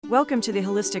Welcome to the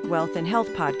Holistic Wealth and Health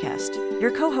Podcast. Your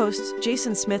co-hosts,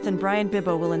 Jason Smith and Brian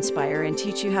Bibbo, will inspire and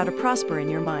teach you how to prosper in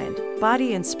your mind,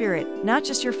 body, and spirit, not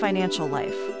just your financial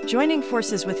life. Joining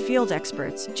forces with field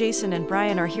experts, Jason and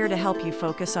Brian are here to help you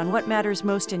focus on what matters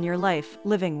most in your life,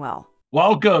 living well.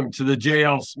 Welcome to the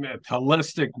J.L. Smith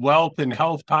Holistic Wealth and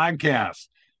Health Podcast.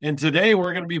 And today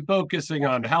we're going to be focusing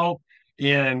on health.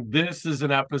 And this is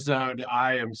an episode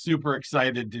I am super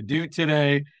excited to do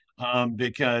today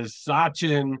because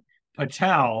Sachin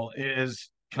Patel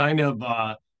is kind of,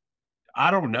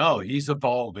 I don't know, he's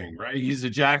evolving, right? He's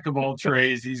a jack of all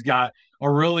trades. He's got a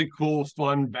really cool,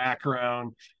 fun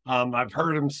background. I've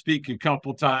heard him speak a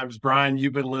couple times. Brian,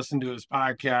 you've been listening to his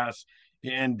podcast.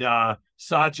 And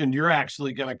Sachin, you're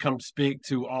actually going to come speak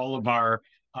to all of our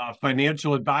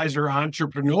financial advisor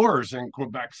entrepreneurs in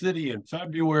Quebec City in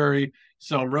February.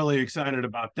 So I'm really excited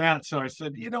about that. So I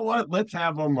said, you know what, let's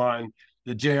have him on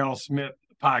the J.L. Smith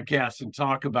podcast and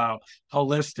talk about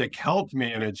holistic health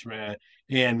management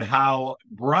and how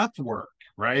breath work,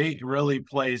 right, really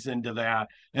plays into that.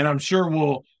 And I'm sure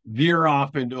we'll veer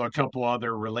off into a couple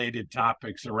other related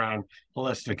topics around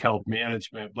holistic health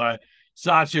management. But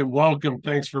Sachin, welcome.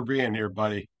 Thanks for being here,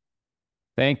 buddy.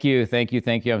 Thank you.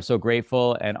 I'm so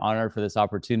grateful and honored for this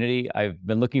opportunity. I've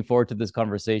been looking forward to this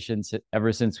conversation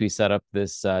ever since we set up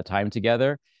this time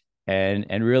together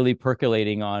and really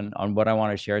percolating on what I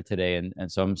want to share today. And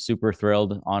so I'm super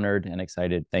thrilled, honored, and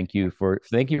excited. Thank you for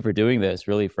doing this,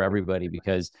 really, for everybody,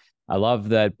 because I love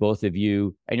that both of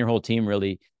you and your whole team,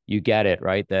 really, you get it,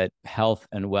 right? That health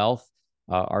and wealth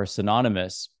are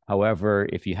synonymous. However,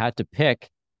 if you had to pick,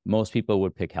 most people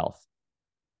would pick health.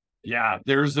 Yeah,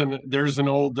 there's an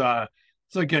old,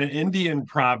 it's like an Indian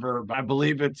proverb. I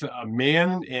believe it's a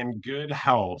man in good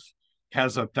health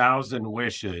has 1,000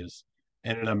 wishes,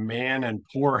 and a man in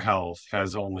poor health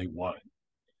has only one.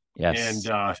 Yes.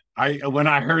 And when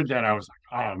I heard that, I was like,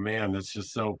 oh man, that's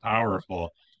just so powerful.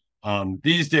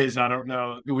 These days, I don't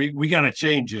know. We got to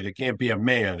change it. It can't be a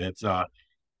man. It's a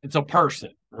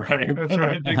person, right? So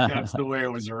I think that's the way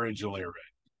it was originally written.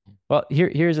 Well,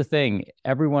 here's the thing.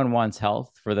 Everyone wants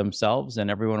health for themselves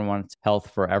and everyone wants health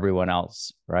for everyone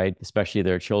else, right? Especially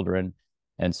their children.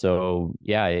 And so,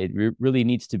 yeah, it really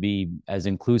needs to be as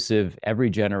inclusive. Every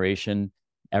generation,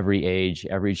 every age,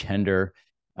 every gender,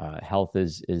 health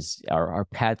is our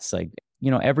pets, like,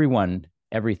 everyone,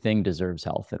 everything deserves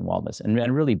health and wellness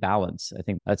and really balance. I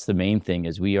think that's the main thing,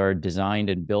 is we are designed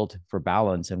and built for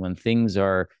balance. And when things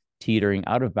are teetering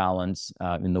out of balance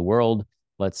in the world,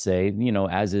 let's say,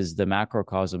 as is the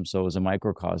macrocosm, so is a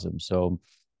microcosm. So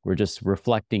we're just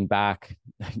reflecting back,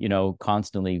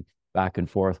 constantly back and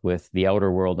forth with the outer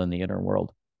world and the inner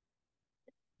world.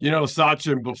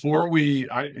 Sachin, before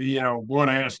I want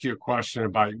to ask you a question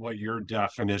about what your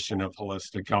definition of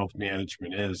holistic health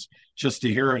management is, just to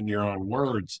hear it in your own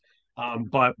words.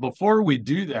 But before we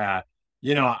do that,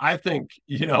 I think,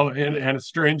 in a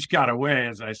strange kind of way,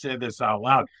 as I say this out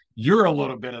loud, you're a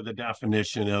little bit of the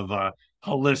definition of a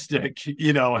holistic,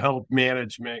 health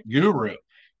management guru,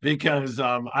 because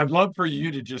I'd love for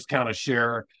you to just kind of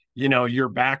share, your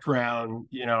background,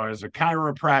 as a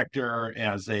chiropractor,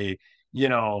 as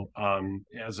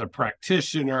a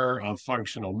practitioner of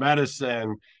functional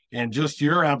medicine, and just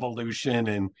your evolution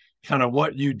and kind of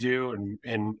what you do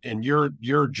and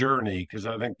your journey, because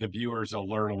I think the viewers will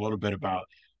learn a little bit about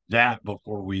that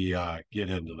before we get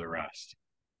into the rest.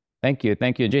 Thank you,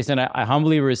 Jason. I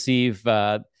humbly receive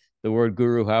the word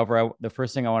guru. However, the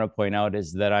first thing I want to point out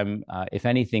is that I'm, if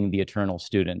anything, the eternal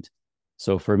student.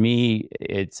 So for me,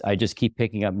 I just keep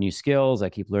picking up new skills. I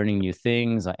keep learning new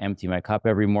things. I empty my cup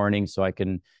every morning so I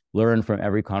can learn from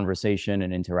every conversation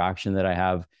and interaction that I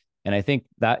have. And I think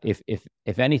that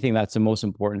if anything, that's the most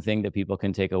important thing that people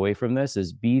can take away from this,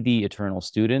 is be the eternal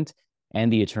student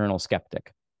and the eternal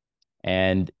skeptic.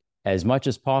 And as much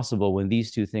as possible, when these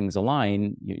two things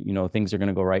align, things are going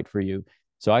to go right for you.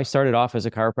 So I started off as a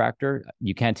chiropractor.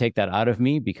 You can't take that out of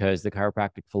me, because the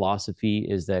chiropractic philosophy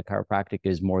is that chiropractic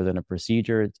is more than a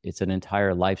procedure. It's an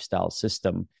entire lifestyle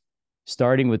system,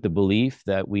 starting with the belief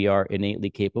that we are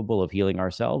innately capable of healing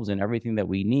ourselves, and everything that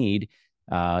we need,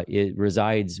 it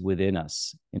resides within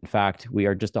us. In fact, we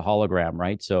are just a hologram,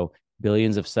 right? So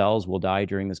billions of cells will die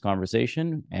during this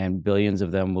conversation, and billions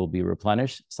of them will be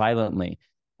replenished silently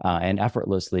and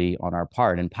effortlessly on our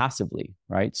part, and passively,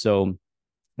 right? So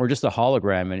we're just a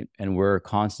hologram, and we're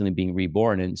constantly being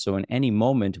reborn. And so in any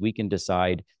moment, we can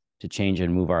decide to change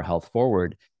and move our health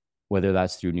forward, whether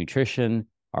that's through nutrition,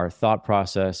 our thought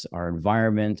process, our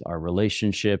environment, our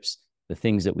relationships, the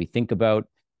things that we think about,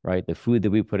 right? The food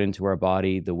that we put into our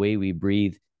body, the way we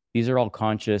breathe. These are all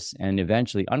conscious and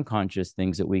eventually unconscious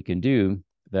things that we can do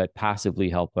that passively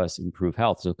help us improve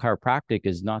health. So chiropractic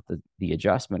is not the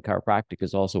adjustment. Chiropractic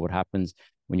is also what happens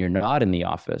when you're not in the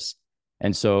office.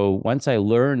 And so once I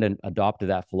learned and adopted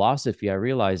that philosophy, I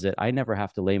realized that I never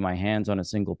have to lay my hands on a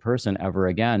single person ever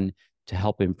again to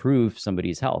help improve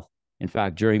somebody's health. In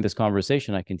fact, during this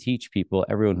conversation, I can teach people,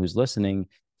 everyone who's listening,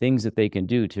 things that they can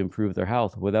do to improve their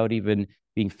health without even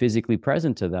being physically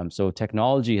present to them. So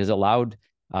technology has allowed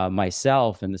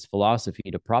myself and this philosophy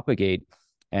to propagate.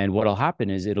 And what'll happen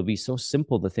is it'll be so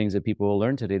simple, the things that people will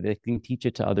learn today, they can teach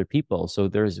it to other people. So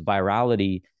there's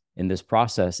virality in this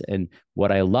process. And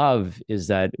what I love is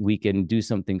that we can do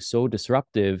something so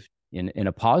disruptive in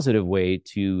a positive way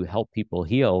to help people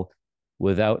heal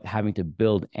without having to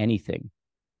build anything,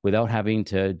 without having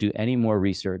to do any more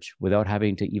research, without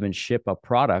having to even ship a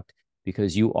product,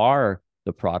 because you are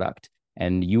the product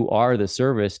and you are the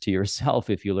service to yourself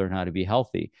if you learn how to be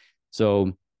healthy.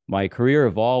 So my career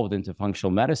evolved into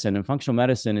functional medicine, and functional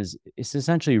medicine is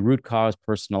essentially root cause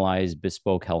personalized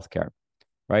bespoke healthcare,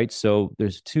 right? So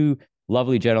there's two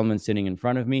lovely gentlemen sitting in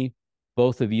front of me.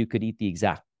 Both of you could eat the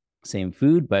exact same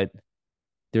food, but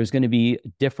there's going to be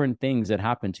different things that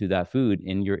happen to that food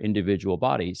in your individual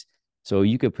bodies. So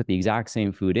you could put the exact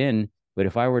same food in, but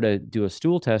if I were to do a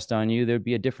stool test on you, there'd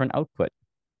be a different output,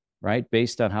 right?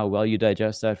 Based on how well you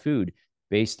digest that food,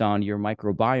 based on your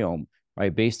microbiome,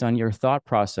 right? Based on your thought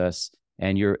process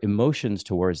and your emotions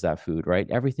towards that food, right?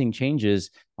 Everything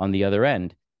changes on the other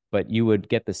end, but you would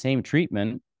get the same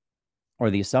treatment, or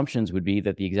the assumptions would be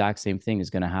that the exact same thing is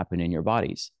going to happen in your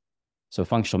bodies. So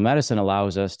functional medicine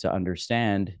allows us to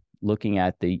understand, looking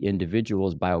at the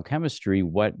individual's biochemistry,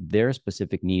 what their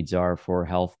specific needs are for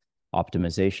health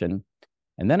optimization.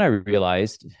 And then I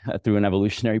realized through an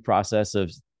evolutionary process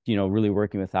of, really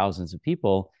working with thousands of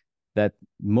people, that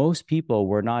most people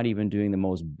were not even doing the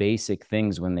most basic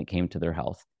things when they came to their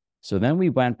health. So then we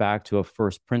went back to a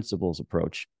first principles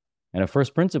approach. And a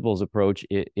first principles approach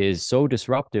is so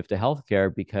disruptive to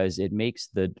healthcare because it makes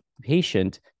the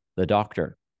patient the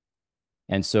doctor.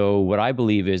 And so what I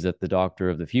believe is that the doctor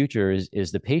of the future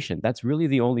is the patient. That's really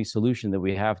the only solution that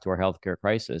we have to our healthcare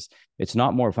crisis. It's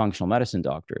not more functional medicine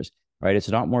doctors, right? It's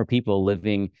not more people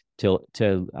living to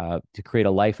create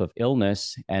a life of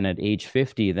illness and at age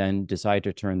 50 then decide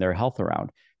to turn their health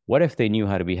around. What if they knew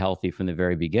how to be healthy from the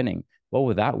very beginning? What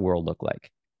would that world look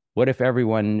like? What if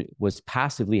everyone was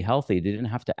passively healthy? They didn't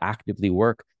have to actively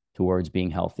work towards being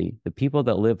healthy. The people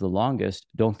that live the longest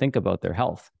don't think about their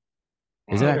health.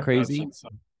 Isn't that crazy?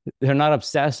 They're not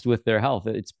obsessed with their health.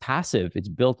 It's passive. It's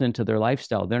built into their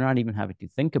lifestyle. They're not even having to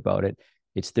think about it.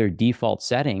 It's their default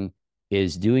setting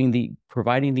is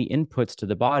providing the inputs to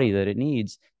the body that it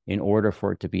needs in order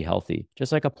for it to be healthy.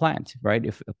 Just like a plant, right?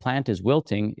 If a plant is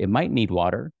wilting, it might need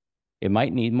water. It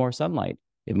might need more sunlight.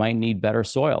 It might need better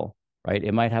soil, right?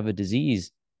 It might have a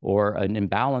disease or an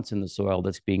imbalance in the soil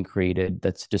that's being created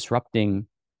that's disrupting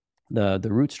the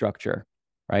root structure,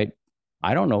 right?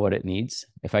 I don't know what it needs.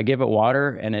 If I give it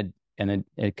water and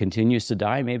it continues to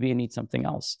die, maybe it needs something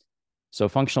else. So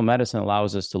functional medicine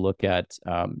allows us to look at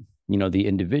the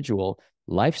individual.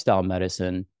 Lifestyle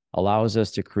medicine allows us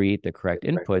to create the correct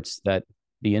inputs that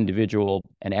the individual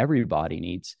and everybody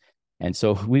needs. And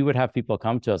so we would have people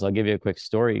come to us. I'll give you a quick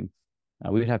story.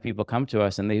 We would have people come to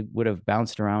us and they would have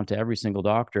bounced around to every single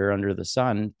doctor under the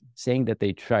sun saying that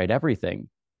they tried everything.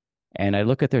 And I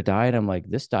look at their diet, I'm like,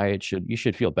 this diet you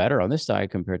should feel better on this diet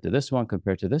compared to this one,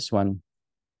 compared to this one.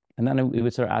 And then we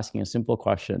would start asking a simple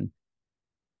question.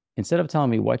 Instead of telling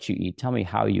me what you eat, tell me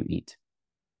how you eat.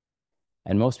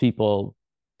 And most people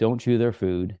don't chew their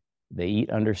food. They eat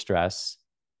under stress,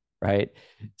 right?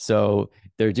 So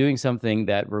they're doing something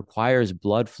that requires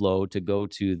blood flow to go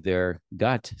to their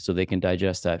gut so they can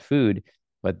digest that food.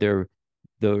 But their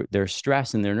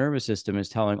stress in their nervous system is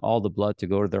telling all the blood to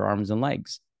go to their arms and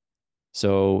legs.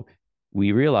 So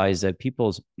we realize that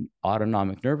people's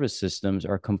autonomic nervous systems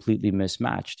are completely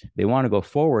mismatched. They want to go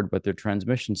forward, but their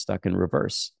transmission's stuck in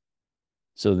reverse.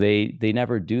 So they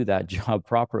never do that job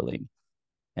properly.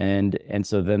 And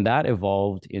so then that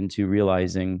evolved into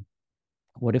realizing,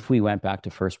 what if we went back to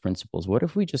first principles? What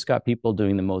if we just got people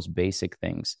doing the most basic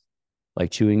things,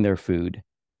 like chewing their food,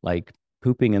 like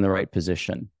pooping in the right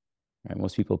position, right?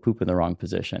 Most people poop in the wrong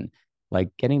position, like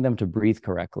getting them to breathe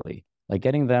correctly, like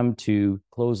getting them to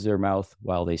close their mouth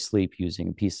while they sleep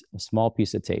using a small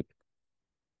piece of tape,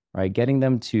 right? Getting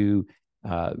them to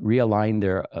realign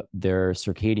their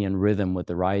circadian rhythm with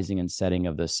the rising and setting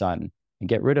of the sun, and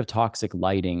get rid of toxic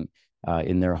lighting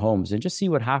in their homes, and just see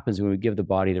what happens when we give the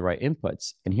body the right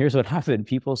inputs. And here's what happened.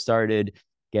 People started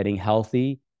getting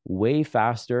healthy way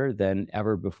faster than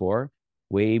ever before.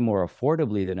 way more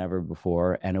affordably than ever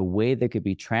before, and a way that could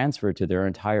be transferred to their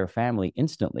entire family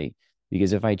instantly.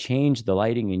 Because if I change the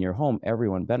lighting in your home,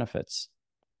 everyone benefits,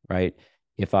 right?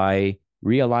 If I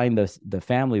realign the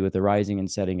family with the rising and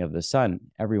setting of the sun,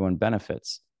 everyone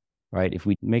benefits, right? If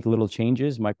we make little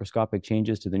changes, microscopic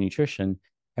changes to the nutrition,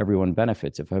 everyone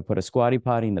benefits. If I put a squatty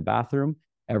potty in the bathroom,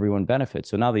 everyone benefits.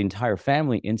 So now the entire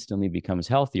family instantly becomes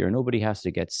healthier. Nobody has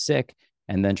to get sick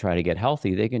and then try to get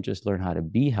healthy. They can just learn how to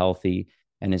be healthy.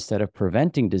 And instead of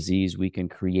preventing disease, we can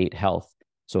create health.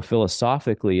 So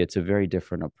philosophically, it's a very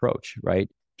different approach, right?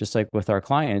 Just like with our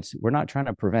clients, we're not trying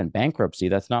to prevent bankruptcy.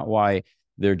 That's not why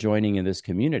they're joining in this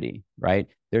community, right?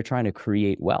 They're trying to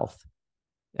create wealth.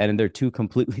 And they're two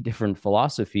completely different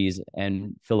philosophies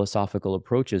and philosophical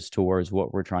approaches towards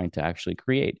what we're trying to actually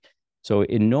create. So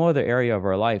in no other area of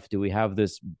our life do we have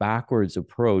this backwards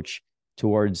approach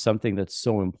towards something that's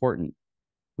so important.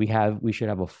 We should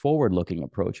have a forward-looking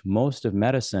approach. Most of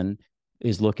medicine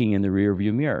is looking in the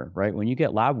rearview mirror, right? When you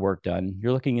get lab work done,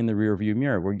 you're looking in the rearview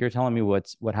mirror where you're telling me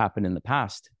what happened in the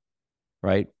past,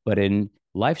 right? But in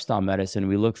lifestyle medicine,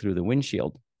 we look through the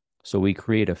windshield. So we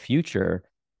create a future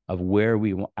of where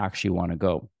we actually want to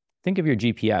go. Think of your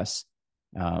GPS.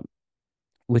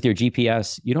 With your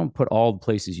GPS, you don't put all the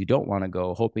places you don't want to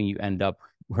go, hoping you end up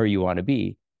where you want to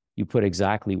be. You put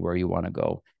exactly where you want to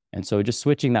go. And so just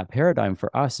switching that paradigm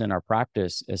for us in our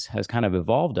practice has kind of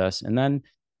evolved us. And then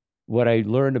what I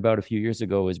learned about a few years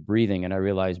ago is breathing. And I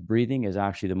realized breathing is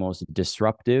actually the most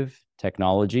disruptive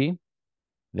technology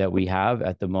that we have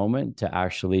at the moment to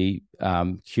actually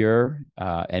cure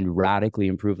and radically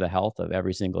improve the health of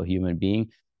every single human being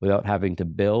without having to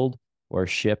build or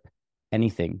ship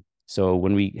anything. So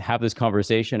when we have this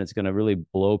conversation, it's going to really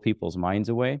blow people's minds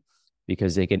away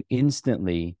because they can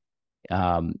instantly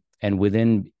and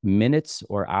within minutes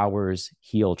or hours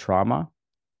heal trauma.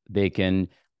 They can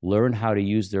learn how to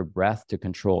use their breath to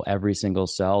control every single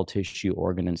cell, tissue,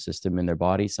 organ, and system in their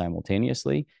body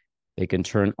simultaneously. They can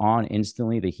turn on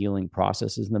instantly the healing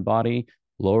processes in the body,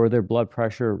 lower their blood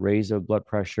pressure, raise their blood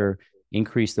pressure,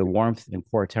 increase the warmth and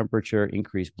core temperature,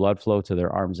 increase blood flow to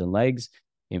their arms and legs,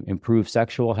 improve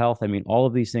sexual health. I mean, all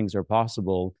of these things are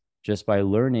possible just by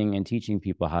learning and teaching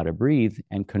people how to breathe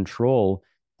and control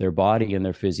their body and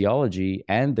their physiology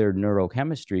and their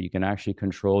neurochemistry. You can actually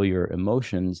control your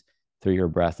emotions through your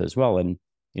breath as well. And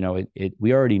you know,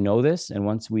 we already know this. And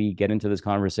once we get into this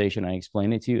conversation, I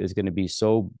explain it to you, it's going to be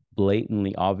so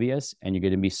blatantly obvious and you're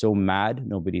going to be so mad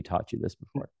nobody taught you this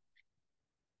before.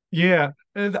 Yeah.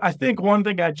 I think one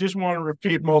thing I just want to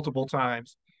repeat multiple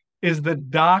times is the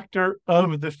doctor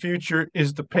of the future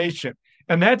is the patient.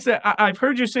 And that's, I've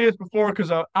heard you say this before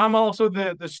because I'm also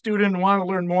the student and want to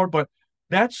learn more, but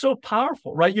that's so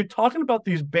powerful, right? You're talking about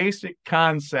these basic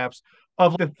concepts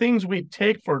of the things we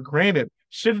take for granted.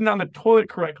 Sitting on the toilet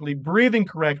correctly, breathing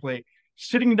correctly,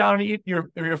 sitting down and eating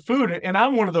your food. And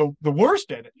I'm one of the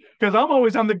worst at it because I'm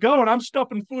always on the go and I'm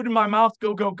stuffing food in my mouth,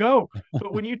 go, go, go.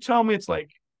 But when you tell me it's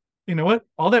like, you know what,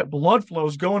 all that blood flow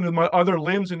is going to my other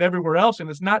limbs and everywhere else, and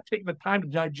it's not taking the time to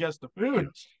digest the food.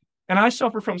 And I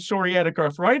suffer from psoriatic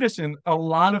arthritis, and a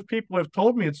lot of people have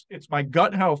told me it's my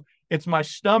gut health, it's my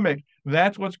stomach.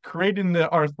 That's what's creating the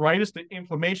arthritis, the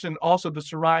inflammation, also the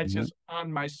psoriasis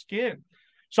on my skin.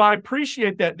 So I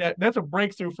appreciate that. That's a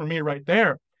breakthrough for me right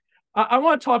there. I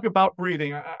want to talk about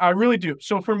breathing. I really do.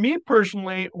 So for me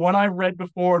personally, what I read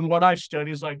before and what I've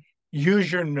studied is like, use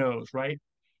your nose, right?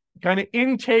 Kind of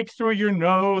intake through your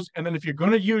nose. And then if you're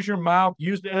going to use your mouth,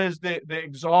 use it as the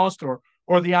exhaust or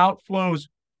the outflows.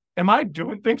 Am I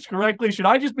doing things correctly? Should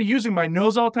I just be using my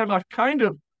nose all the time? I've kind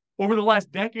of, over the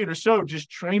last decade or so,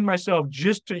 just trained myself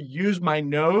just to use my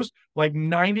nose like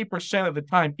 90% of the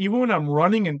time, even when I'm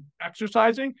running and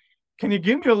exercising. Can you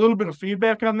give me a little bit of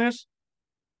feedback on this?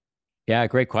 Yeah,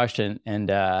 great question. And,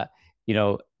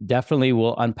 definitely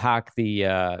we'll unpack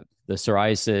the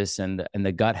psoriasis and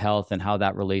the gut health and how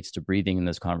that relates to breathing in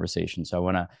this conversation. So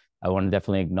I want to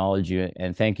definitely acknowledge you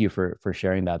and thank you for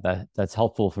sharing that. That's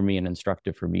helpful for me and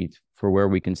instructive for me for where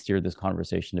we can steer this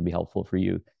conversation to be helpful for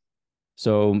you.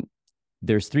 So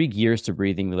there's 3 gears to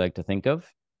breathing we like to think of.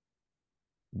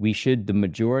 We should, the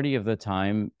majority of the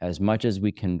time, as much as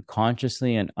we can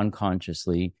consciously and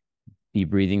unconsciously, be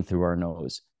breathing through our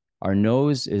nose. Our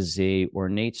nose is a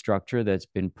ornate structure that's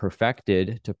been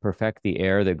perfected to perfect the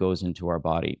air that goes into our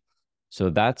body. So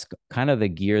that's kind of the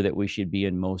gear that we should be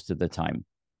in most of the time.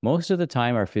 Most of the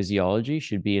time, our physiology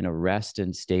should be in a rest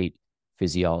and state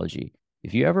physiology.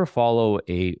 If you ever follow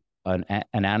an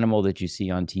animal that you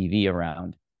see on TV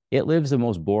around, it lives the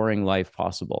most boring life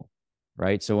possible,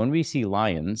 right? So when we see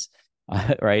lions,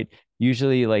 right,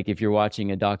 usually, like if you're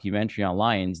watching a documentary on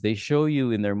lions, they show you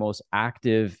in their most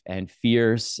active and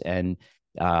fierce and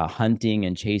hunting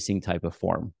and chasing type of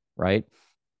form, right?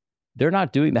 They're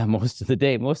not doing that most of the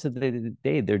day. Most of the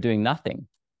day, they're doing nothing,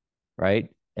 right?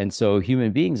 And so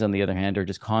human beings, on the other hand, are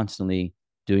just constantly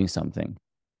doing something.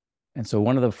 And so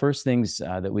one of the first things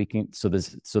that we can, so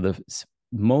the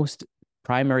most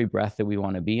primary breath that we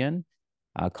want to be in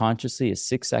consciously is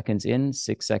 6 seconds in,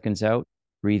 6 seconds out,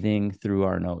 breathing through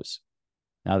our nose.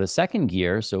 Now, the second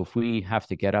gear, so if we have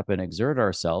to get up and exert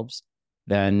ourselves,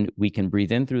 then we can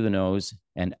breathe in through the nose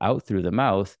and out through the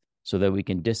mouth so that we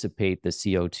can dissipate the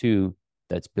CO2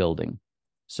 that's building.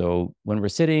 So when we're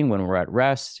sitting, when we're at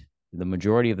rest, the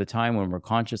majority of the time when we're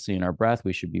consciously in our breath,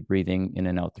 we should be breathing in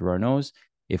and out through our nose.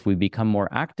 If we become more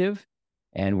active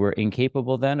and we're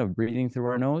incapable then of breathing through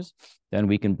our nose, then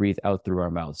we can breathe out through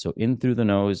our mouth. So in through the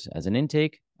nose as an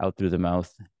intake, out through the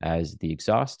mouth as the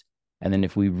exhaust. And then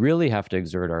if we really have to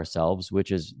exert ourselves,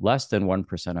 which is less than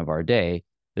 1% of our day,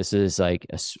 this is like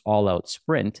an all-out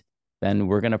sprint, then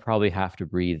we're going to probably have to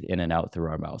breathe in and out through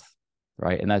our mouth,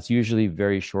 right? And that's usually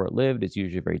very short-lived. It's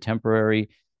usually very temporary.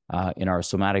 In our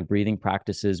somatic breathing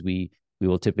practices, we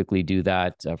will typically do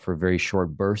that for very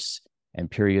short bursts and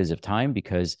periods of time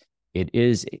because it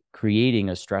is creating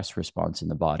a stress response in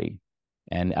the body.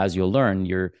 And as you'll learn,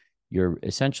 your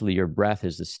essentially your breath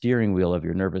is the steering wheel of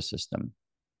your nervous system.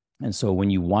 And so when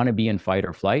you want to be in fight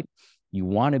or flight, you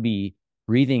want to be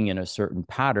breathing in a certain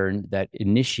pattern that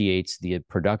initiates the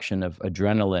production of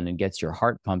adrenaline and gets your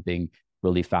heart pumping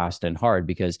really fast and hard,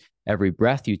 because every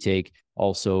breath you take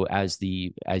also, as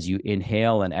you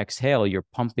inhale and exhale, you're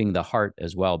pumping the heart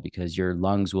as well, because your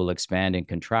lungs will expand and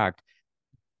contract,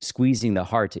 squeezing the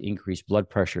heart to increase blood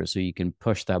pressure so you can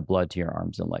push that blood to your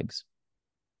arms and legs.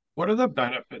 What are the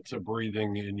benefits of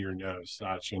breathing in your nose,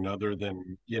 Sachin, other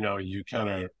than, you kind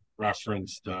of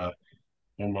referenced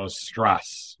almost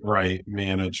stress, right,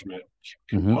 management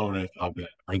component of it.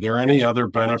 Are there any other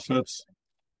benefits?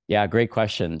 Yeah, great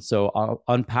question. So I'll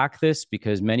unpack this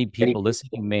because many people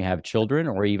listening may have children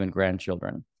or even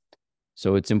grandchildren.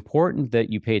 So it's important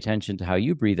that you pay attention to how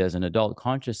you breathe as an adult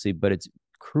consciously, but it's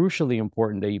crucially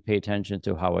important that you pay attention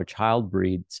to how a child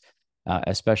breathes,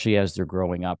 especially as they're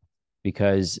growing up,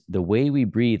 because the way we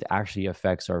breathe actually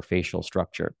affects our facial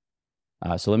structure.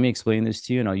 So let me explain this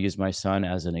to you, and I'll use my son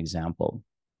as an example.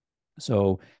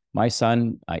 So my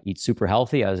son eats super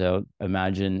healthy, as I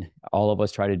imagine all of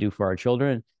us try to do for our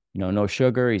children. No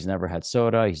sugar. He's never had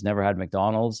soda. He's never had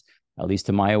McDonald's, at least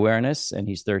to my awareness, and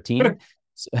he's 13.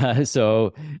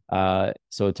 So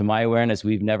to my awareness,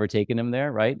 we've never taken him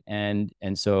there, right? And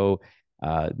so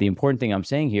the important thing I'm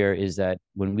saying here is that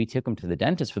when we took him to the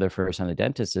dentist for the first time, the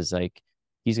dentist is like,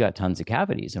 he's got tons of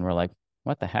cavities, and we're like,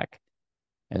 what the heck?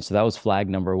 And so that was flag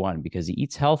number one, because he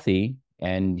eats healthy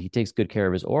and he takes good care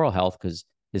of his oral health, because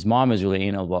his mom is really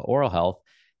anal about oral health.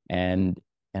 And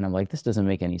I'm like, this doesn't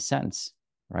make any sense,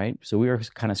 right? So we were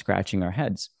kind of scratching our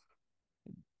heads.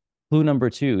 Clue number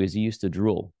two is he used to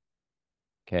drool.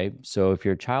 Okay, so if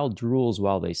your child drools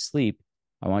while they sleep,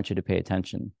 I want you to pay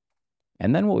attention.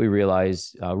 And then what we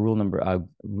realized, rule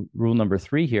number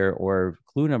three here, or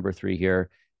clue number three here,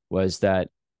 was that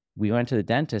we went to the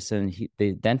dentist, and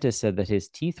the dentist said that his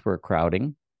teeth were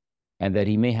crowding and that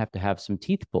he may have to have some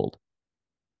teeth pulled.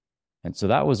 And so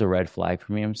that was a red flag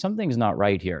for me. Something's not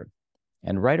right here.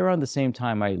 And right around the same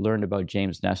time, I learned about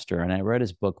James Nestor, and I read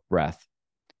his book, Breath.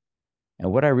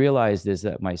 And what I realized is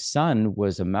that my son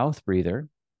was a mouth breather.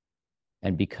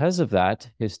 And because of that,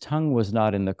 his tongue was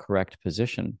not in the correct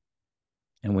position.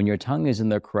 And when your tongue is in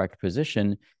the correct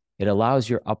position, it allows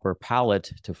your upper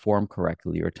palate to form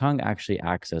correctly. Your tongue actually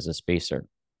acts as a spacer.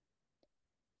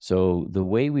 So the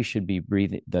way we should be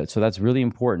breathing, so that's really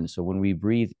important. So when we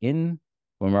breathe in,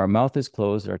 when our mouth is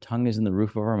closed, our tongue is in the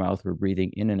roof of our mouth, we're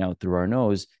breathing in and out through our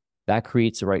nose. That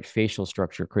creates the right facial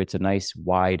structure, creates a nice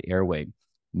wide airway.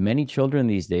 Many children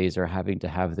these days are having to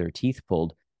have their teeth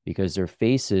pulled because their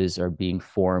faces are being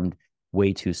formed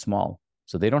way too small.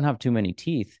 So they don't have too many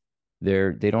teeth.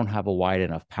 They don't have a wide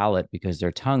enough palate because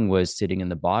their tongue was sitting in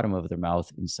the bottom of their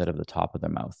mouth instead of the top of their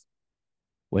mouth.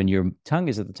 When your tongue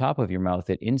is at the top of your mouth,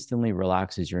 it instantly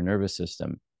relaxes your nervous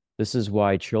system. This is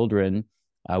why children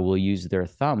will use their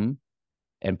thumb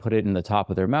and put it in the top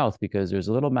of their mouth, because there's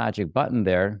a little magic button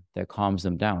there that calms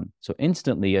them down. So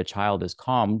instantly a child is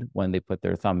calmed when they put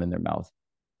their thumb in their mouth.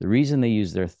 The reason they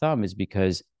use their thumb is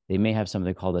because they may have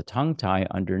something called a tongue tie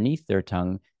underneath their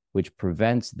tongue, which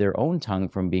prevents their own tongue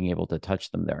from being able to touch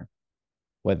them there.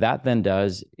 What that then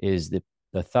does is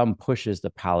the thumb pushes the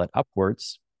palate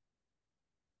upwards,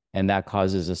 and that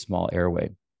causes a small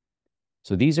airway.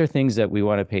 So these are things that we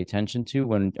want to pay attention to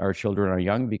when our children are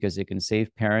young, because it can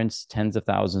save parents tens of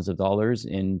thousands of dollars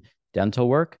in dental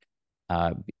work.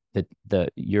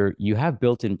 You have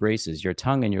built-in braces. Your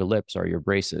tongue and your lips are your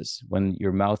braces when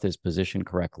your mouth is positioned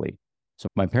correctly. So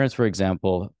my parents, for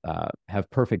example, have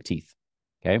perfect teeth.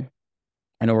 Okay.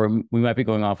 I know we might be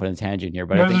going off on a tangent here,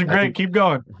 but no, this is great. Keep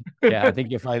going. Yeah, I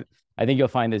think you'll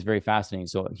find this very fascinating.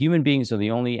 So human beings are the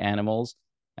only animals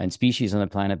and species on the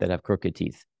planet that have crooked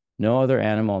teeth. No other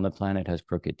animal on the planet has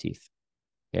crooked teeth.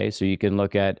 Okay, so you can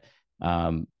look at,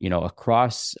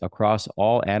 across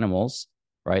all animals,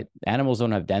 right? Animals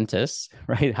don't have dentists,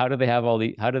 right? How do they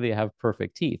have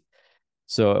perfect teeth?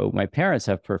 So my parents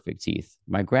have perfect teeth.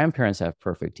 My grandparents have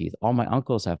perfect teeth. All my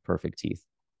uncles have perfect teeth.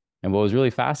 And what was really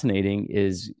fascinating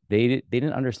is they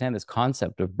didn't understand this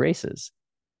concept of braces.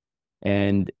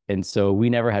 And so we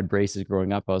never had braces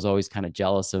growing up. I was always kind of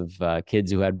jealous of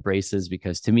kids who had braces,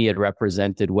 because to me it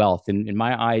represented wealth. And in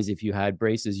my eyes, if you had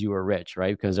braces, you were rich,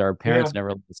 right? Because our parents never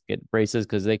let us get braces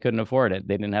because they couldn't afford it.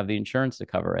 They didn't have the insurance to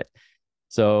cover it.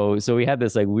 So we had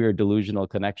this like weird delusional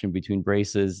connection between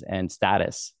braces and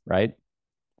status, right?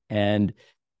 And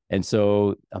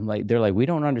so they're like, we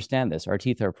don't understand this. Our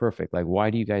teeth are perfect. Like,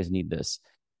 why do you guys need this?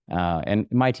 And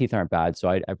my teeth aren't bad, so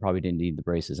I probably didn't need the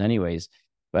braces anyways.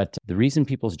 But the reason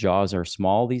people's jaws are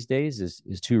small these days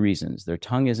is two reasons. Their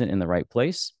tongue isn't in the right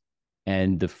place,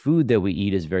 and the food that we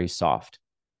eat is very soft.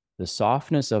 The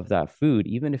softness of that food,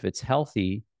 even if it's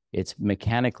healthy, it's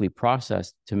mechanically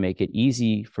processed to make it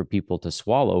easy for people to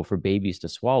swallow, for babies to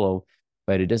swallow,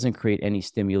 but it doesn't create any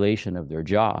stimulation of their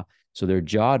jaw. So their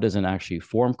jaw doesn't actually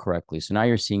form correctly. So now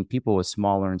you're seeing people with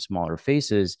smaller and smaller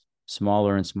faces,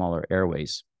 smaller and smaller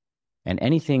airways. And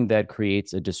anything that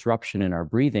creates a disruption in our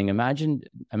breathing, imagine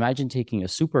taking a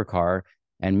supercar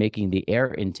and making the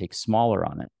air intake smaller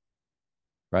on it,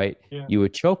 right? Yeah. You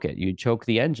would choke it. You'd choke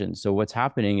the engine. So what's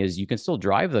happening is you can still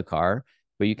drive the car,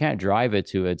 but you can't drive it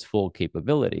to its full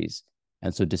capabilities.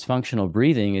 And so dysfunctional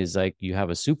breathing is like you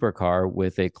have a supercar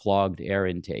with a clogged air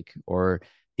intake, or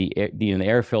the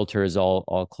air filter is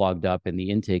all clogged up and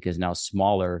the intake is now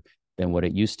smaller than what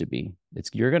it used to be.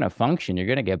 You're going to function, you're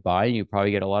going to get by, and you probably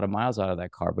get a lot of miles out of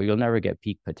that car, but you'll never get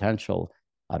peak potential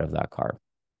out of that car.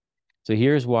 So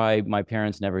here's why my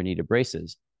parents never needed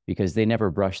braces, because they never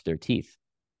brushed their teeth.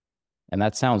 And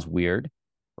that sounds weird,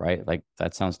 right? Like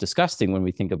that sounds disgusting when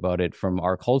we think about it from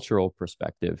our cultural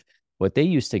perspective. What they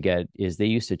used to get is they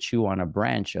used to chew on a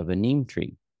branch of a neem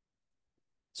tree.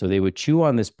 So they would chew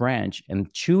on this branch,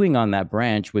 and chewing on that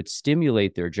branch would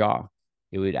stimulate their jaw.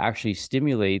 It would actually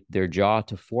stimulate their jaw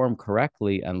to form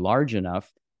correctly and large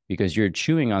enough, because you're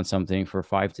chewing on something for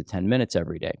 5 to 10 minutes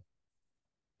every day.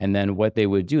 And then what they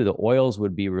would do, the oils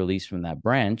would be released from that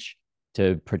branch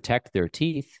to protect their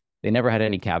teeth. They never had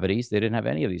any cavities. They didn't have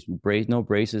any of these. No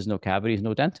braces, no cavities,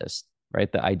 no dentist,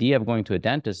 right? The idea of going to a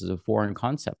dentist is a foreign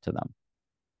concept to them.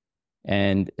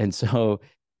 And so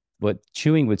what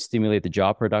chewing would stimulate the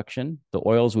jaw production, the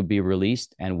oils would be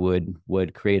released and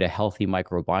would create a healthy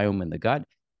microbiome in the gut.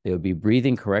 They would be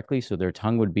breathing correctly, so their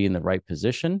tongue would be in the right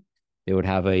position. They would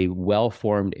have a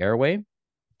well-formed airway,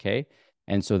 okay?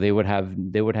 And so they would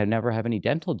never have any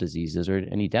dental diseases or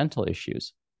any dental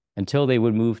issues until they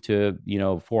would move to,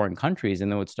 foreign countries,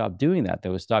 and they would stop doing that. They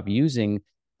would stop using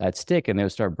that stick, and they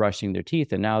would start brushing their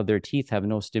teeth. And now their teeth have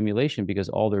no stimulation because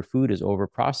all their food is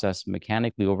overprocessed,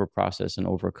 mechanically overprocessed and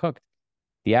overcooked.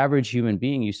 The average human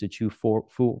being used to chew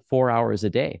 4 hours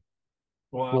a day.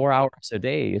 Wow. 4 hours a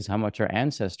day is how much our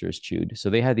ancestors chewed.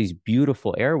 So they had these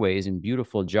beautiful airways and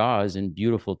beautiful jaws and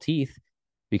beautiful teeth,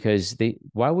 because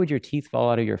why would your teeth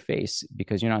fall out of your face?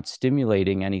 Because you're not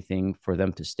stimulating anything for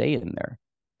them to stay in there,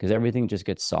 because everything just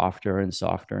gets softer and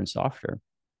softer and softer.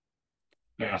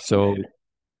 Yeah. So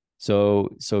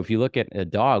if you look at a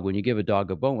dog, when you give a dog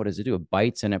a bone, what does it do? It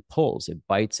bites and it pulls. It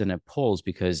bites and it pulls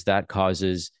because that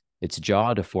causes its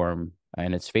jaw to form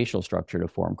and its facial structure to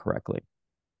form correctly.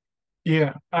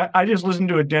 Yeah. I just listened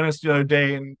to a dentist the other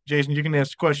day, and Jason, you can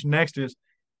ask the question next is,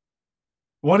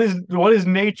 what is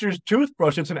nature's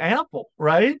toothbrush? It's an apple,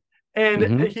 right?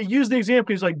 And he used the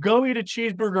example. He's like, go eat a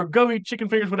cheeseburger, go eat chicken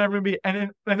fingers, whatever it may be,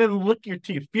 and then lick your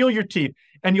teeth, feel your teeth,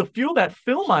 and you'll feel that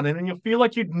film on it, and you'll feel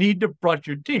like you need to brush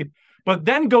your teeth. But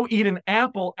then go eat an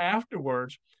apple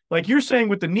afterwards. Like you're saying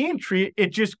with the neem tree,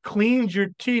 it just cleans your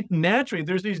teeth naturally.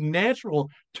 There's these natural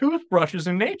toothbrushes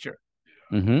in nature.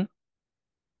 Mm-hmm.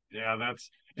 Yeah,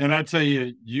 and I tell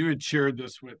you, you had shared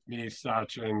this with me,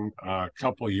 Sachin, a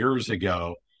couple years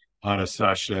ago on a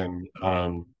session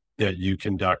that you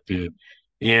conducted,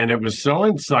 and it was so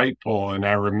insightful. And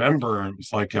I remember it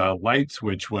was like a light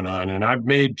switch went on, and I've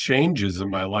made changes in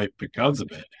my life because of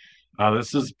it.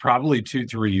 This is probably 2,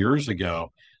 3 years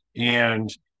ago. And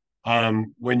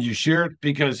when you shared,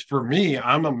 because for me,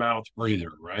 I'm a mouth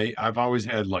breather, right? I've always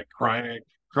had like chronic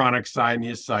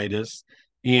sinusitis,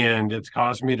 and it's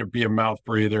caused me to be a mouth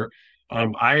breather.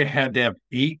 I had to have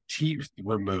 8 teeth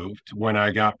removed when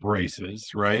I got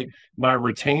braces, right? My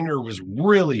retainer was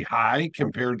really high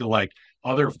compared to like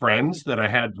other friends that I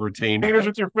had retainers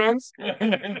with your friends.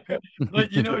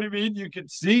 Like, you know what I mean? You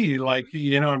could see, like,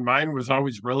 and mine was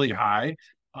always really high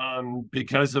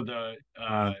because of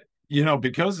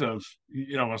because of,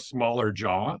 a smaller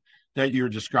jaw that you're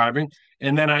describing.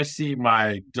 And then I see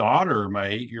my daughter, my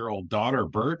 8-year-old daughter,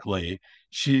 Berkeley,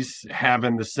 she's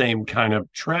having the same kind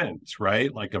of trends,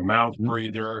 right? Like a mouth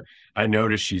breather. I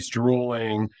notice she's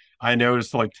drooling. I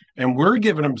noticed and we're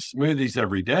giving them smoothies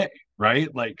every day,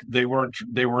 right? Like they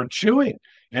weren't chewing.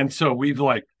 And so we've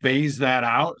like phased that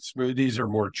out. Smoothies are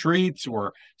more treats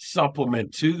or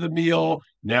supplement to the meal.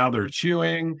 Now they're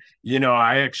chewing.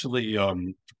 I actually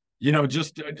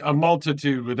just a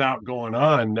multitude without going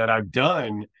on that I've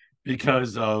done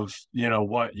because of,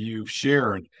 what you've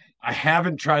shared. I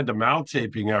haven't tried the mouth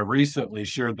taping. I recently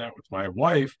shared that with my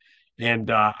wife,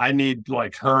 and I need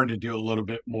like her to do a little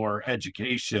bit more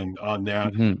education on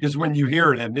that. Because when you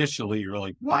hear it initially, you're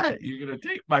like, what? You're going to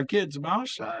tape my kid's mouth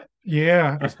shut?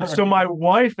 Yeah. So my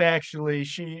wife actually,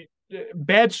 she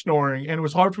bad snoring, and it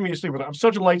was hard for me to sleep with her. I'm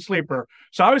such a light sleeper.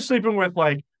 So I was sleeping with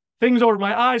like things over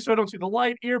my eyes so I don't see the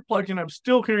light, earplugs, and I'm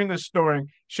still hearing this snoring.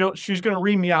 She's going to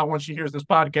read me out once she hears this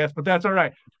podcast, but that's all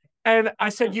right. And I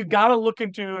said, you got to look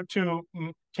into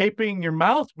taping your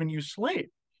mouth when you sleep.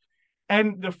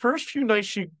 And the first few nights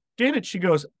she did it, she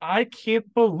goes, I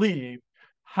can't believe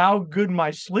how good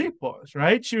my sleep was,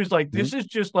 right? She was like, this is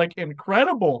just like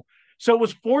incredible. So it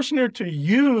was forcing her to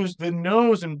use the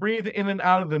nose and breathe in and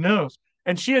out of the nose.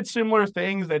 And she had similar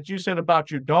things that you said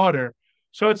about your daughter.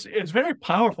 So it's very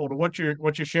powerful to what you're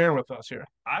sharing with us here.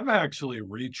 I've actually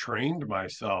retrained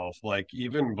myself, like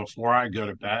even before I go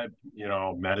to bed,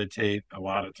 meditate a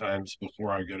lot of times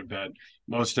before I go to bed,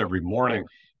 most every morning.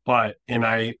 But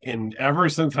and ever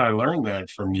since I learned that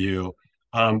from you,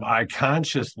 I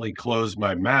consciously close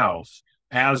my mouth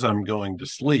as I'm going to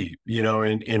sleep,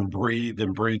 and breathe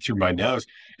through my nose.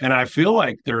 And I feel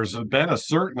like there's been a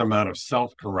certain amount of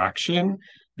self-correction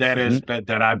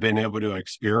that I've been able to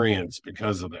experience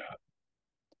because of that.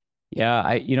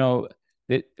 Yeah,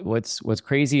 what's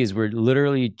crazy is we're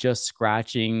literally just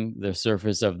scratching the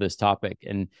surface of this topic,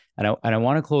 and I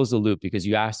want to close the loop because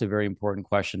you asked a very important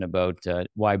question about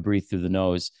why breathe through the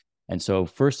nose. And so,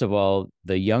 first of all,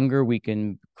 the younger we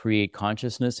can create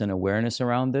consciousness and awareness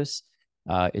around this,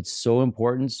 it's so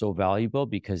important, so valuable.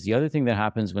 Because the other thing that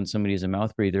happens when somebody is a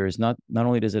mouth breather is not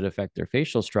only does it affect their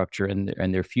facial structure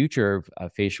and their future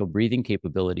facial breathing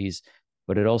capabilities,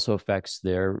 but it also affects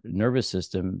their nervous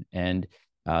system and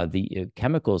the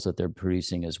chemicals that they're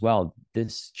producing as well.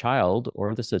 This child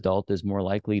or this adult is more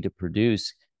likely to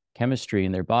produce chemistry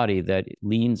in their body that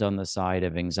leans on the side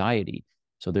of anxiety.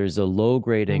 So there's a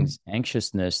low-grade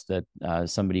anxiousness that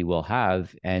somebody will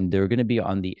have, and they're going to be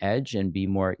on the edge and be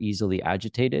more easily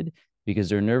agitated because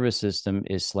their nervous system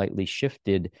is slightly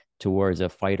shifted towards a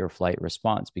fight or flight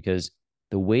response, because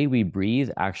the way we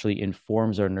breathe actually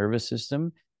informs our nervous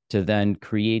system to then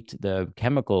create the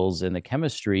chemicals and the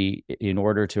chemistry in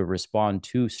order to respond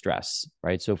to stress,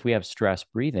 right? So if we have stress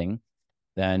breathing,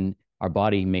 then our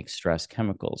body makes stress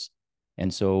chemicals.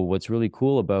 And so what's really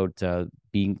cool about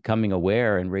becoming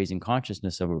aware and raising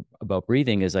consciousness about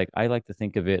breathing is, like, I like to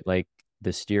think of it like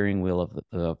the steering wheel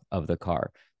of the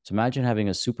car. So imagine having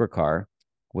a supercar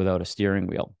without a steering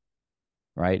wheel,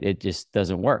 right? It just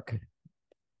doesn't work.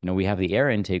 We have the air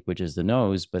intake, which is the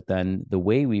nose, but then the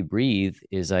way we breathe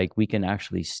is like we can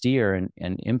actually steer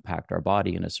and impact our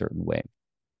body in a certain way.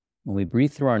 When we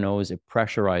breathe through our nose, it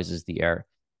pressurizes the air.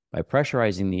 By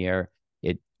pressurizing the air,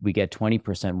 we get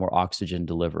 20% more oxygen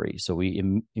delivery. So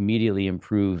we immediately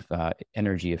improve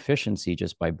energy efficiency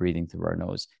just by breathing through our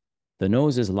nose. The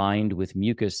nose is lined with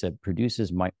mucus that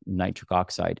produces nitric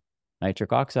oxide.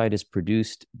 Nitric oxide is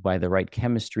produced by the right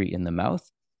chemistry in the mouth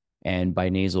and by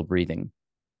nasal breathing.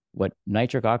 What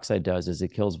nitric oxide does is it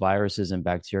kills viruses and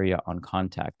bacteria on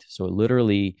contact. So it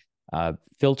literally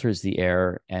filters the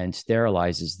air and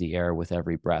sterilizes the air with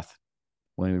every breath.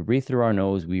 When we breathe through our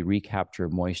nose, we recapture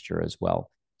moisture as well.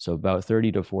 So about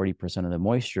 30 to 40% of the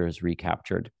moisture is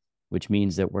recaptured, which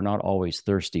means that we're not always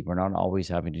thirsty. We're not always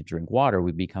having to drink water.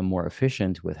 We become more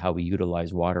efficient with how we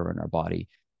utilize water in our body,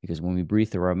 because when we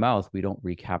breathe through our mouth, we don't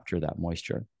recapture that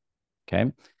moisture.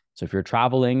 Okay. So if you're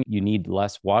traveling, you need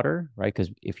less water, right?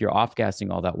 Because if you're off-gassing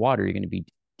all that water, you're going to be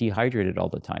dehydrated all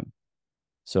the time.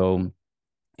 So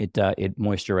It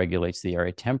moisture regulates the air,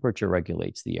 it temperature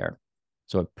regulates the air.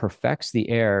 So it perfects the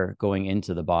air going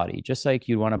into the body. Just like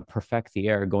you'd want to perfect the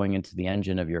air going into the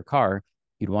engine of your car,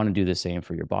 you'd want to do the same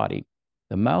for your body.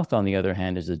 The mouth, on the other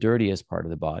hand, is the dirtiest part of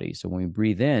the body. So when we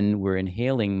breathe in, we're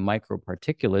inhaling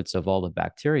microparticulates of all the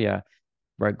bacteria,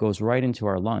 right, goes right into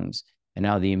our lungs. And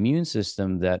now the immune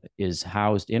system that is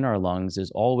housed in our lungs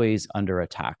is always under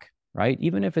attack, right?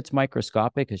 Even if it's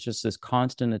microscopic, it's just this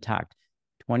constant attack.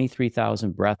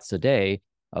 23,000 breaths a day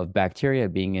of bacteria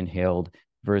being inhaled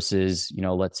versus,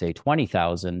 let's say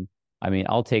 20,000. I mean,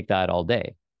 I'll take that all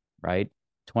day, right?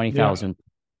 20,000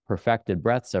 perfected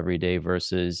breaths every day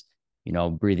versus,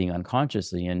 breathing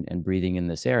unconsciously and breathing in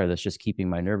this air that's just keeping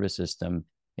my nervous system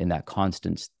in that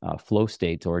constant flow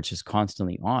state, or it's just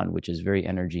constantly on, which is very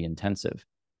energy intensive.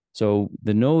 So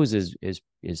the nose is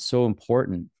so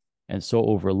important and so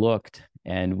overlooked,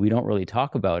 and we don't really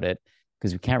talk about it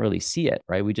because we can't really see it,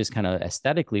 right? We just kind of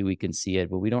aesthetically we can see it,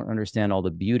 but we don't understand all the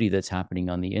beauty that's happening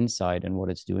on the inside and what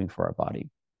it's doing for our body.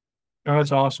 Oh,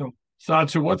 that's awesome.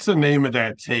 Sachin, what's the name of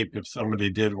that tape if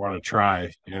somebody did want to try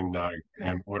and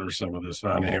order some of this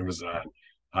on Amazon?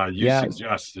 You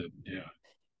suggested,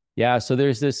 yeah. So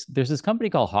there's this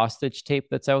company called Hostage Tape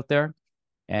that's out there,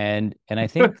 and I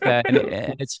think that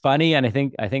and it's funny, and I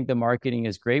think the marketing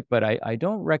is great, but I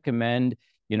don't recommend,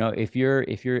 if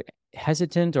you're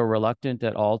hesitant or reluctant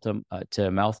at all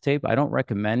to mouth tape, I don't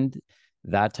recommend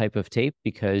that type of tape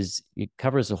because it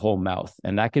covers the whole mouth,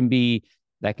 and that can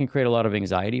create a lot of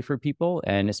anxiety for people.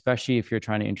 And especially if you're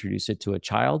trying to introduce it to a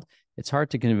child, it's hard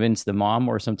to convince the mom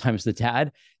or sometimes the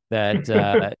dad that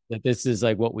that this is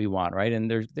like what we want, right?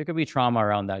 And there could be trauma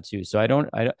around that too. So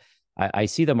I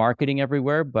see the marketing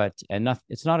everywhere, but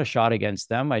it's not a shot against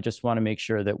them. I just want to make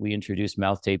sure that we introduce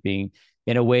mouth taping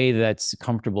in a way that's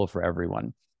comfortable for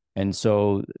everyone. And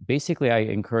so basically I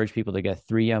encourage people to get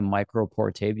 3M micro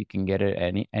pore tape. You can get it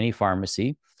at any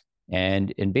pharmacy.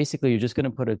 And basically you're just going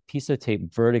to put a piece of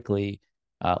tape vertically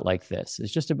like this.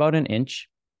 It's just about an inch.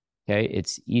 Okay.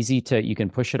 It's easy you can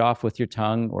push it off with your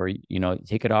tongue or,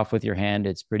 take it off with your hand.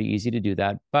 It's pretty easy to do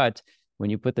that. But when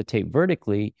you put the tape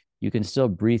vertically, you can still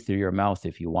breathe through your mouth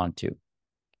if you want to.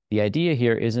 The idea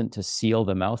here isn't to seal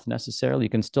the mouth necessarily. You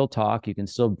can still talk, you can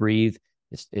still breathe.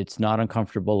 It's not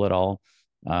uncomfortable at all.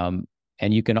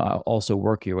 And you can also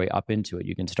work your way up into it.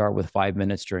 You can start with 5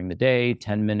 minutes during the day,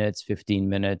 10 minutes, 15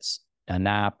 minutes, a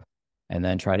nap, and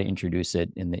then try to introduce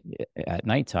it at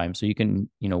nighttime. So you can,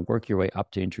 work your way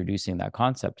up to introducing that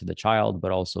concept to the child,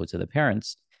 but also to the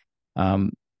parents.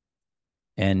 And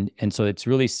so it's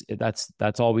really,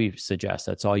 that's all we suggest.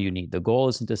 That's all you need. The goal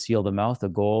isn't to seal the mouth. The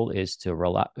goal is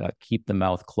to keep the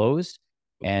mouth closed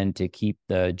and to keep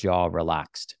the jaw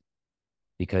relaxed,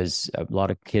 because a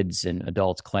lot of kids and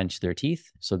adults clench their teeth.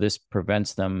 So this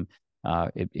prevents them.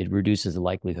 It reduces the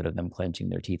likelihood of them clenching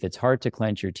their teeth. It's hard to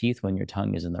clench your teeth when your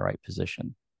tongue is in the right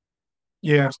position.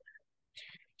 Yeah.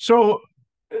 So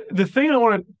the thing I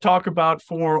want to talk about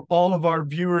for all of our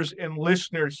viewers and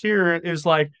listeners here is,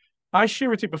 like I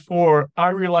shared with you before, I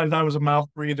realized I was a mouth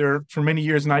breather for many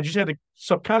years, and I just had to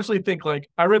subconsciously think, like,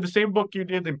 I read the same book you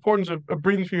did, The Importance of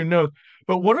Breathing Through Your Nose,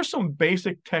 but what are some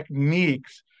basic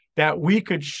techniques that we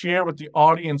could share with the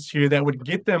audience here that would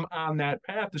get them on that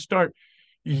path to start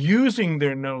using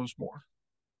their nose more?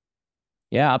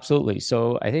 Yeah, absolutely.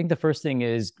 So I think the first thing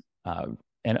is,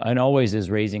 and always is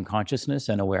raising consciousness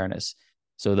and awareness.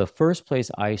 So the first place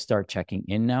I start checking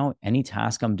in now, any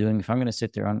task I'm doing, if I'm going to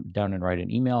sit down and write an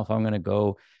email, if I'm going to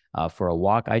go for a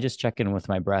walk, I just check in with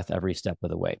my breath every step of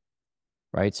the way,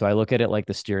 right? So I look at it like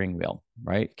the steering wheel,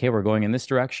 right? Okay, we're going in this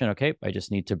direction. Okay, I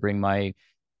just need to bring my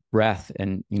breath,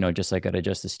 and just like I'd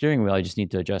adjust the steering wheel, I just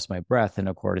need to adjust my breath in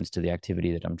accordance to the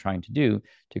activity that I'm trying to do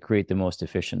to create the most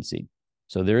efficiency.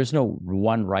 So there is no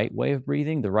one right way of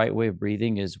breathing. The right way of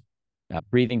breathing is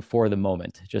breathing for the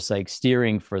moment, just like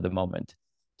steering for the moment.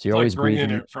 So you're always bringing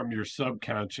breathing it from your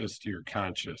subconscious to your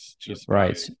conscious, just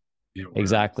right.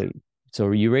 Exactly. So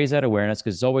you raise that awareness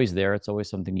because it's always there. It's always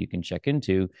something you can check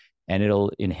into, and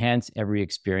it'll enhance every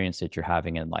experience that you're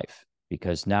having in life,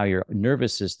 because now your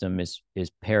nervous system is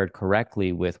paired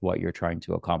correctly with what you're trying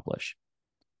to accomplish.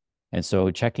 And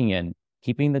so checking in,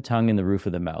 keeping the tongue in the roof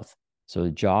of the mouth. So the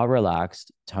jaw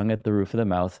relaxed, tongue at the roof of the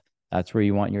mouth. That's where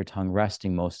you want your tongue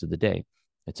resting most of the day.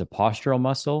 It's a postural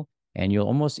muscle, and you'll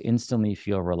almost instantly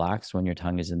feel relaxed when your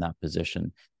tongue is in that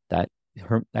position. That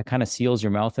kind of seals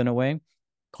your mouth in a way,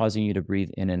 causing you to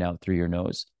breathe in and out through your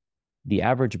nose. The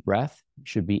average breath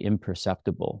should be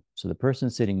imperceptible. So the person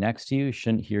sitting next to you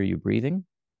shouldn't hear you breathing.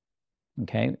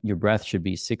 Okay. Your breath should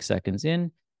be 6 seconds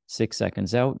in, 6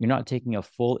 seconds out. You're not taking a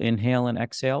full inhale and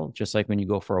exhale, just like when you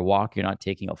go for a walk, you're not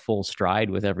taking a full stride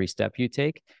with every step you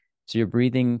take. So you're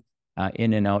breathing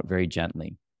in and out very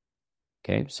gently.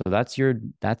 Okay, so that's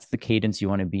the cadence you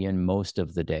want to be in most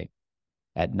of the day.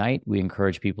 At night, we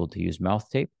encourage people to use mouth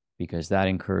tape because that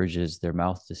encourages their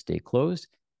mouth to stay closed.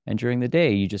 And during the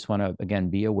day, you just want to, again,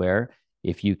 be aware.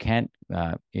 If you can't,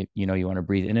 you want to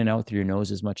breathe in and out through your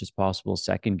nose as much as possible.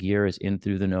 Second gear is in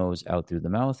through the nose, out through the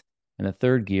mouth. And the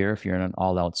third gear, if you're in an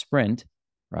all-out sprint,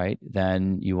 right,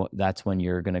 then that's when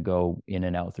you're going to go in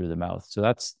and out through the mouth. So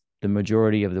that's the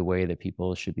majority of the way that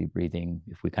people should be breathing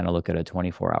if we kind of look at a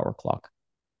 24-hour clock.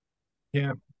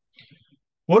 Yeah.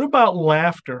 What about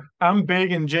laughter? I'm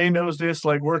big, and Jay knows this,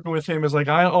 like working with him is like,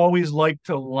 I always like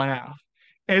to laugh.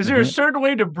 Is there a certain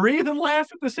way to breathe and laugh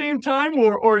at the same time,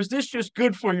 or is this just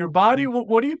good for your body?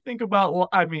 What do you think about,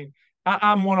 I mean,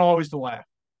 I'm one always to laugh.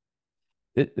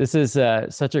 This is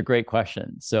such a great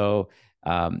question. So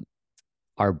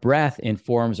our breath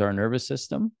informs our nervous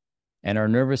system, and our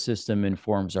nervous system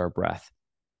informs our breath.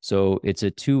 So it's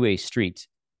a two-way street,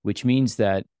 which means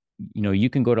that, you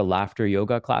can go to laughter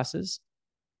yoga classes.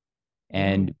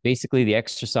 And basically the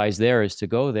exercise there is to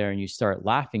go there and you start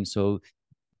laughing. So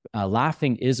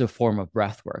laughing is a form of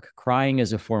breath work. Crying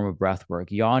is a form of breath work.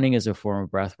 Yawning is a form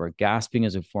of breath work. Gasping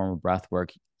is a form of breath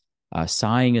work.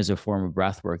 Sighing is a form of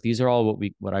breath work. These are all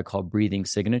what I call breathing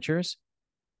signatures.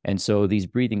 And so these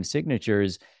breathing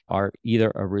signatures are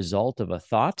either a result of a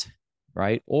thought,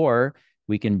 right? Or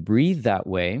we can breathe that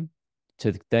way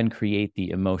to then create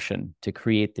the emotion, to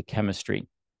create the chemistry.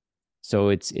 So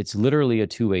it's literally a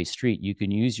two-way street. You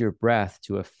can use your breath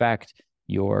to affect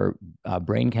your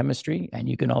brain chemistry, and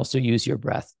you can also use your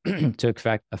breath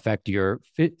to affect your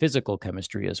physical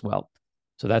chemistry as well.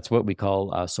 So that's what we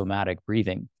call somatic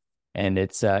breathing. And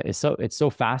it's so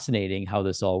fascinating how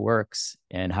this all works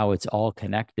and how it's all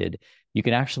connected. You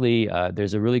can actually,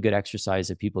 there's a really good exercise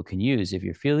that people can use if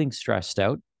you're feeling stressed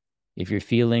out, if you're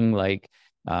feeling like,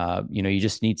 you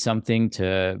just need something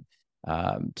to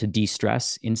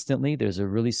de-stress instantly. There's a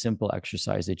really simple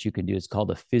exercise that you can do. It's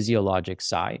called a physiologic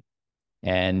sigh.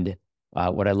 And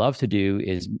what I love to do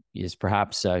is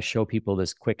perhaps show people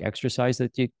this quick exercise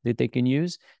that they can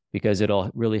use, because it'll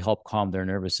really help calm their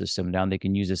nervous system down. They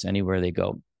can use this anywhere they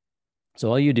go. So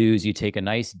all you do is you take a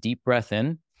nice deep breath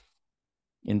in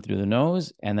through the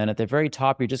nose, and then at the very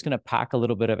top, you're just going to pack a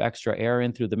little bit of extra air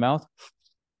in through the mouth,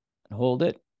 hold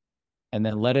it, and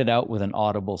then let it out with an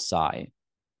audible sigh.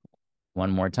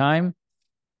 One more time,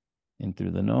 in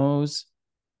through the nose,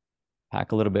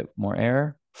 pack a little bit more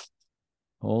air,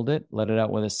 hold it, let it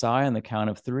out with a sigh on the count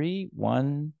of 3.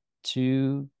 1,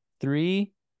 2,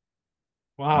 3.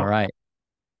 Wow. All right.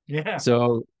 Yeah.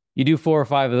 So you do 4 or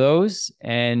 5 of those,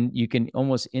 and you can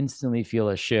almost instantly feel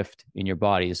a shift in your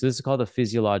body. So this is called a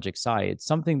physiologic sigh. It's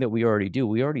something that we already do.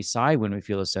 We already sigh when we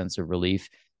feel a sense of relief.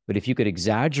 But if you could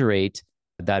exaggerate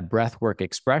that breathwork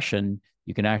expression,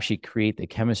 you can actually create the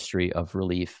chemistry of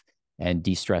relief and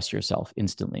de-stress yourself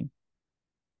instantly.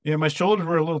 Yeah, my shoulders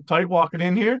were a little tight walking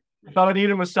in here. I thought I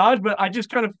needed a massage, but I just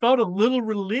kind of felt a little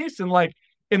release and like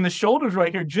in the shoulders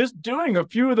right here, just doing a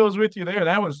few of those with you there.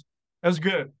 That was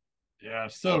good. Yeah,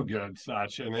 so good,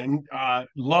 Sachin. And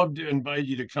love to invite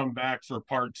you to come back for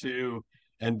part 2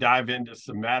 and dive into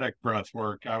somatic breath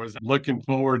work. I was looking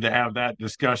forward to have that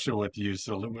discussion with you.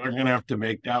 So we're going to have to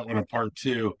make that one a part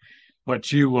 2.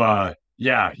 But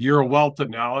you're a wealth of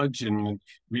knowledge, and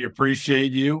we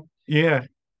appreciate you. Yeah.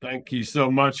 Thank you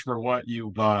so much for what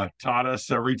you've taught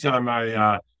us. Every time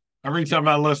I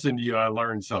listen to you, I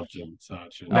learn something,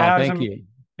 Sachin. Oh, thank you.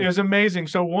 It was amazing.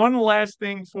 So one last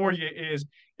thing for you is,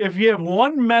 if you have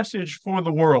one message for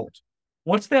the world,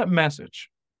 what's that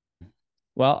message?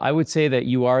 Well, I would say that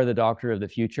you are the doctor of the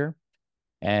future.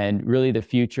 And really the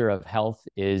future of health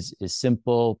is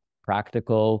simple,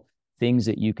 practical things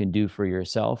that you can do for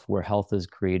yourself, where health is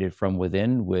created from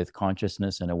within with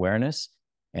consciousness and awareness.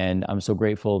 And I'm so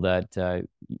grateful that,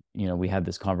 we had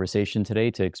this conversation today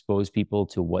to expose people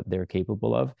to what they're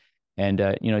capable of. And,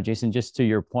 Jason, just to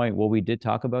your point, what we did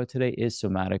talk about today is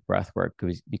somatic breath work,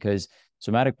 because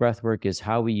somatic breath work is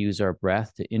how we use our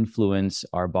breath to influence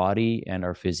our body and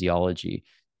our physiology.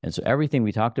 And so everything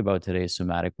we talked about today is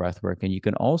somatic breath work. And you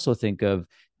can also think of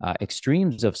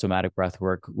extremes of somatic breath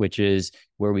work, which is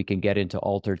where we can get into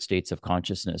altered states of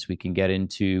consciousness. We can get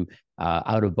into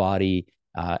out of body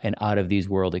and out of these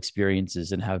world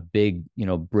experiences and have big,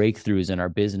 breakthroughs in our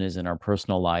business and our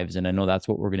personal lives. And I know that's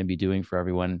what we're going to be doing for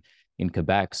everyone in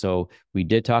Quebec. So we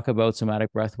did talk about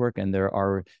somatic breath work, and there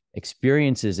are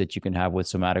experiences that you can have with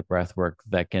somatic breath work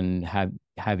that can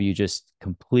have you just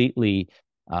completely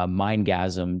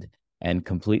mindgasmed and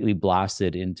completely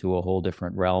blasted into a whole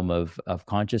different realm of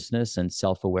consciousness and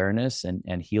self-awareness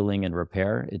and healing and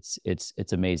repair. It's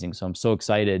amazing. So I'm so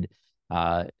excited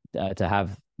to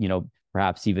have,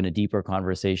 perhaps even a deeper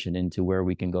conversation into where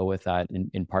we can go with that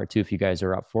in part 2, if you guys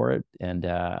are up for it. And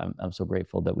I'm so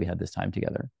grateful that we had this time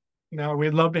together. No,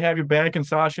 we'd love to have you back. And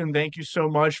Sachin, thank you so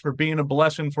much for being a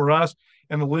blessing for us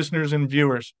and the listeners and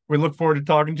viewers. We look forward to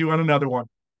talking to you on another one.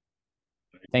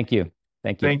 Thank you.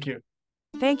 Thank you. Thank you.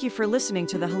 Thank you for listening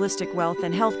to the Holistic Wealth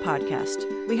and Health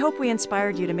Podcast. We hope we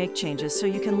inspired you to make changes so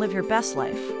you can live your best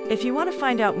life. If you want to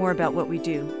find out more about what we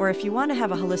do, or if you want to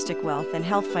have a holistic wealth and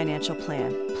health financial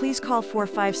plan, please call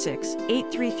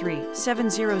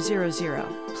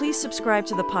 456-833-7000. Please subscribe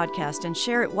to the podcast and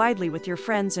share it widely with your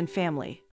friends and family.